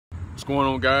going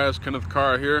on, guys? Kenneth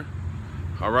Carr here.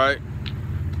 All right,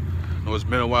 it's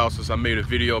been a while since I made a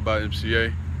video about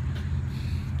MCA.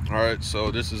 All right, so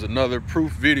this is another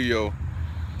proof video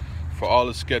for all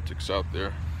the skeptics out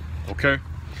there. Okay,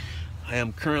 I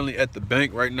am currently at the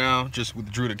bank right now. Just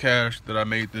withdrew the cash that I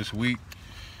made this week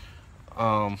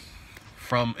from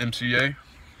MCA.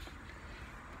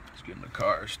 Let's get the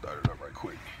car started up right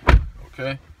quick.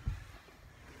 Okay,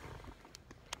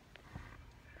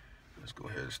 let's go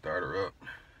ahead and start her up,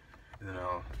 and then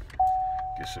I'll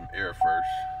get some air first.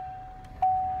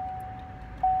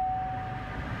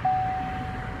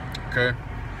 Okay,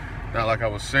 now like I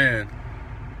was saying,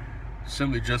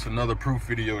 simply just another proof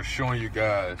video showing you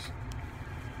guys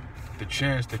the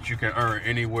chance that you can earn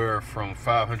anywhere from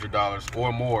 $500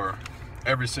 or more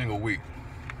every single week.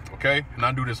 Okay, and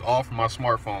I do this all from my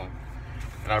smartphone,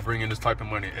 and I bring in this type of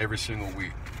money every single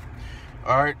week.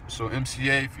 All right, so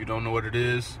MCA, if you don't know what it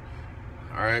is,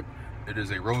 all right, it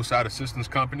is a roadside assistance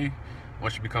company.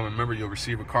 Once you become a member, you'll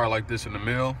receive a car like this in the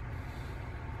mail.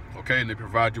 Okay, and they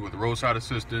provide you with roadside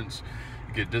assistance.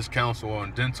 You get discounts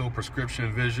on dental,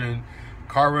 prescription, vision,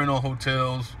 car rental,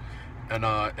 hotels, and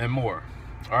more.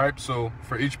 All right, so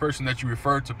for each person that you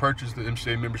refer to purchase the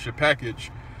MCA membership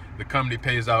package, the company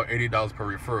pays out $80 per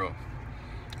referral.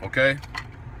 Okay,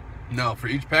 now for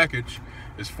each package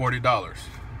is $40.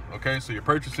 Okay, so you're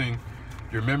purchasing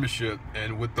your membership,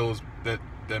 and with that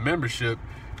membership,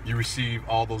 you receive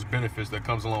all those benefits that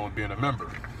comes along with being a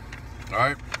member. All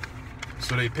right,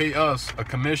 so they pay us a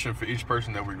commission for each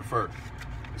person that we refer.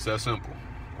 It's that simple.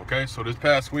 Okay, so this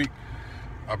past week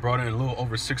I brought in a little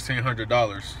over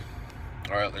 $1,600.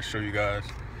 All right, let's show you guys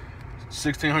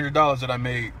 $1,600 that I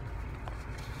made,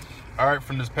 all right,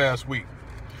 from this past week,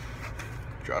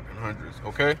 dropping hundreds.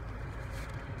 Okay,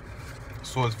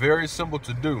 so it's very simple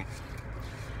to do.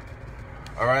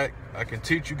 All right, I can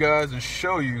teach you guys and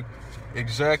show you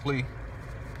exactly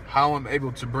how I'm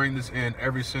able to bring this in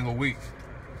every single week,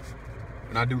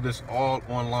 and I do this all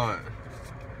online.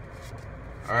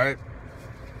 All right,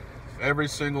 every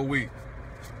single week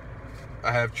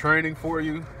I have training for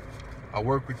you. I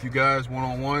work with you guys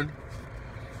one-on-one.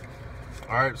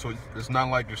 All right, so it's not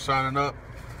like you're signing up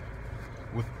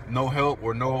with no help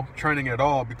or no training at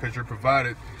all, because you're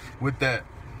provided with that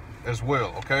as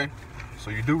well. Okay, so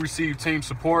you do receive team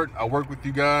support. I work with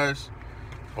you guys.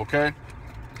 Okay,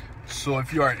 so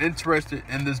if you are interested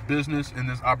in this business, in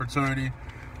this opportunity,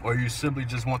 or you simply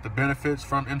just want the benefits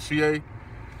from MCA,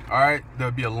 all right,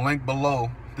 there'll be a link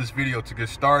below this video to get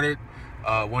started.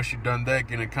 Once you've done that,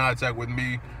 get in contact with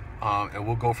me, and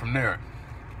we'll go from there.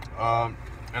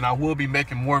 And I will be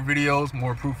making more videos,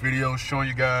 more proof videos, showing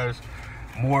you guys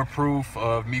more proof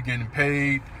of me getting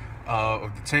paid,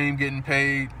 of the team getting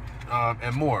paid,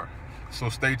 and more. So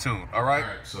stay tuned. All right,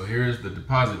 so here's the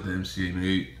deposit that MCA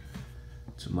made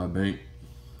to my bank.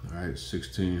 All right,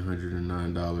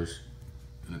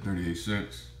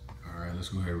 $1,609.38. All right, let's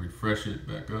go ahead and refresh it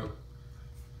back up.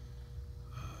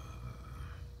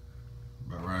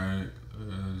 All right,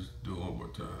 let's do it one more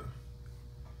time.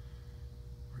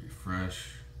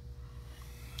 Refresh.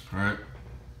 All right,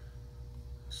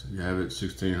 so you have it,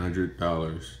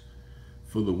 $1,600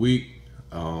 for the week.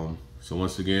 So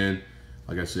once again,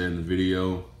 like I said in the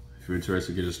video, if you're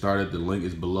interested in getting started, the link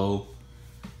is below.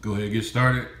 Go ahead and get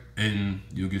started, and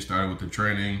you'll get started with the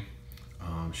training.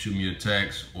 Shoot me a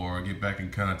text or get back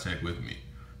in contact with me.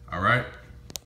 All right.